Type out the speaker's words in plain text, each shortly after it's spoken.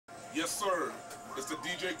Yes, sir. It's the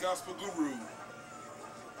DJ Gospel Guru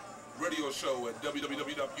radio show at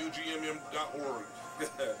www.ugmn.org.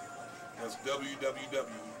 That's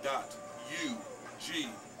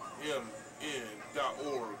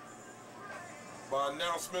www.ugmn.org. My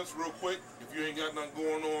announcements real quick, if you ain't got nothing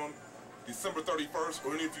going on, December 31st,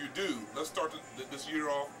 or if you do, let's start this year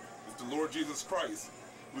off with the Lord Jesus Christ.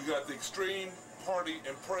 We got the Xtreme Party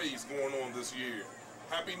and Praise going on this year.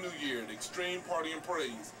 Happy New Year, the Xtreme Party and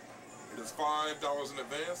Praise. It is $5 in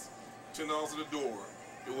advance, $10 at the door.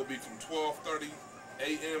 It will be from 12:30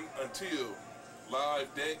 a.m. until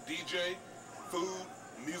live DJ, food,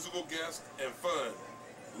 musical guests, and fun.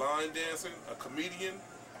 Line dancing, a comedian,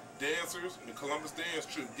 dancers, the Columbus Dance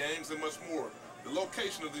Troupe, games, and much more. The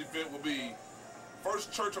location of the event will be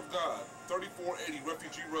First Church of God, 3480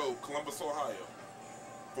 Refugee Road, Columbus, Ohio.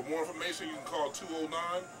 For more information, you can call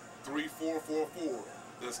 209-3444.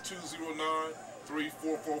 That's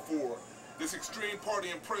 209-3444. This Xtreme Party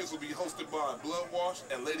and Praise will be hosted by Bloodwash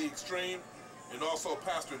and Lady Xtreme, and also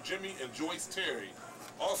Pastor Jimmy and Joyce Terry.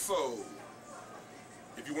 Also,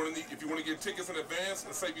 if you want to get tickets in advance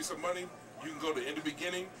and save you some money, you can go to In the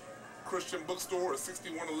Beginning Christian Bookstore at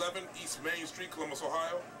 6111 East Main Street, Columbus,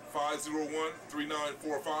 Ohio,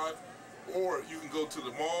 501-3945. Or you can go to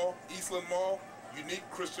the mall, Eastland Mall, Unique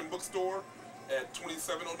Christian Bookstore at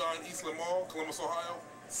 2709 Eastland Mall, Columbus, Ohio,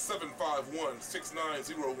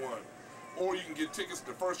 751-6901. Or you can get tickets to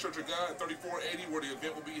the First Church of God at 3480 where the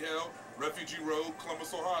event will be held, Refugee Road,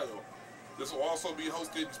 Columbus, Ohio. This will also be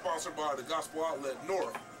hosted and sponsored by the Gospel Outlet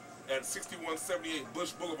North at 6178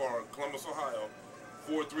 Bush Boulevard, Columbus, Ohio,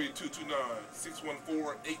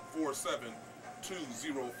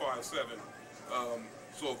 43229-614-847-2057.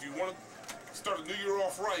 So if you want to start the new year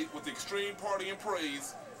off right with the Xtreme Party and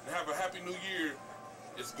Praise and have a happy new year,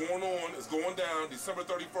 it's going on, it's going down December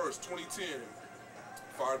 31st, 2010.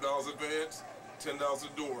 $5 advance, $10 a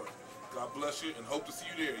door. God bless you and hope to see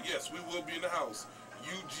you there. Yes, we will be in the house.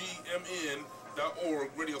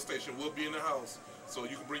 Ugmn.org radio station will be in the house. So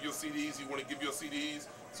you can bring your CDs, you want to give your CDs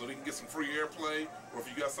so they can get some free airplay, or if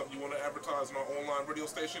you got something you want to advertise on our online radio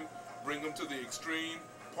station, bring them to the Xtreme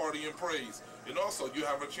Party and Praise. And also you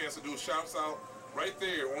have a chance to do a shouts out right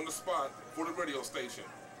there on the spot for the radio station.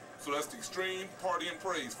 So that's the Xtreme Party and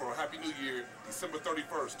Praise for a Happy New Year, December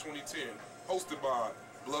 31st, 2010, hosted by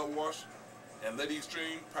Bloodwash and Lady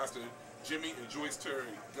Xtreme, Pastor Jimmy and Joyce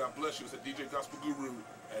Terry. God bless you. It's a DJ Gospel Guru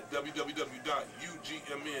at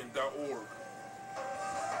www.ugmn.org.